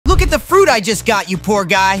Look at the fruit I just got, you poor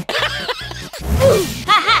guy. The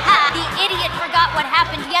idiot forgot what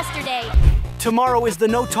happened yesterday. Tomorrow is the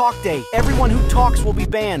no-talk day. Everyone who talks will be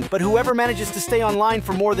banned, but whoever manages to stay online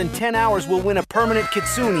for more than 10 hours will win a permanent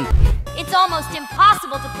kitsune. It's almost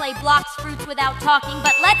impossible to play Blox Fruits without talking,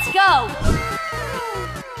 but let's go!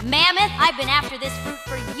 Mammoth, I've been after this fruit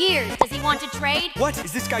for years. Does he want to trade? What?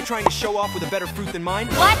 Is this guy trying to show off with a better fruit than mine?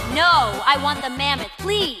 What? No, I want the mammoth.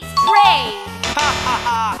 Please, trade! Ha ha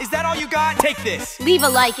ha! Is that all you got? Take this! Leave a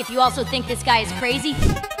like if you also think this guy is crazy.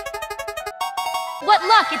 What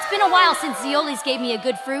luck! It's been a while since Ziolis gave me a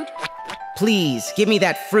good fruit. Please, give me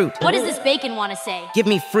that fruit. What does this bacon want to say? Give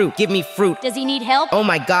me fruit, give me fruit. Does he need help? Oh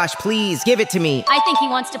my gosh, please, give it to me. I think he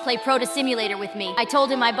wants to play Proto Simulator with me. I told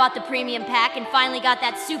him I bought the premium pack and finally got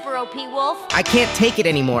that super OP wolf. I can't take it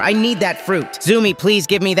anymore. I need that fruit. Zoomy, please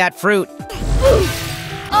give me that fruit.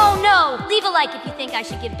 Oh no! Leave a like if you think I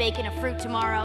should give Bacon a fruit tomorrow.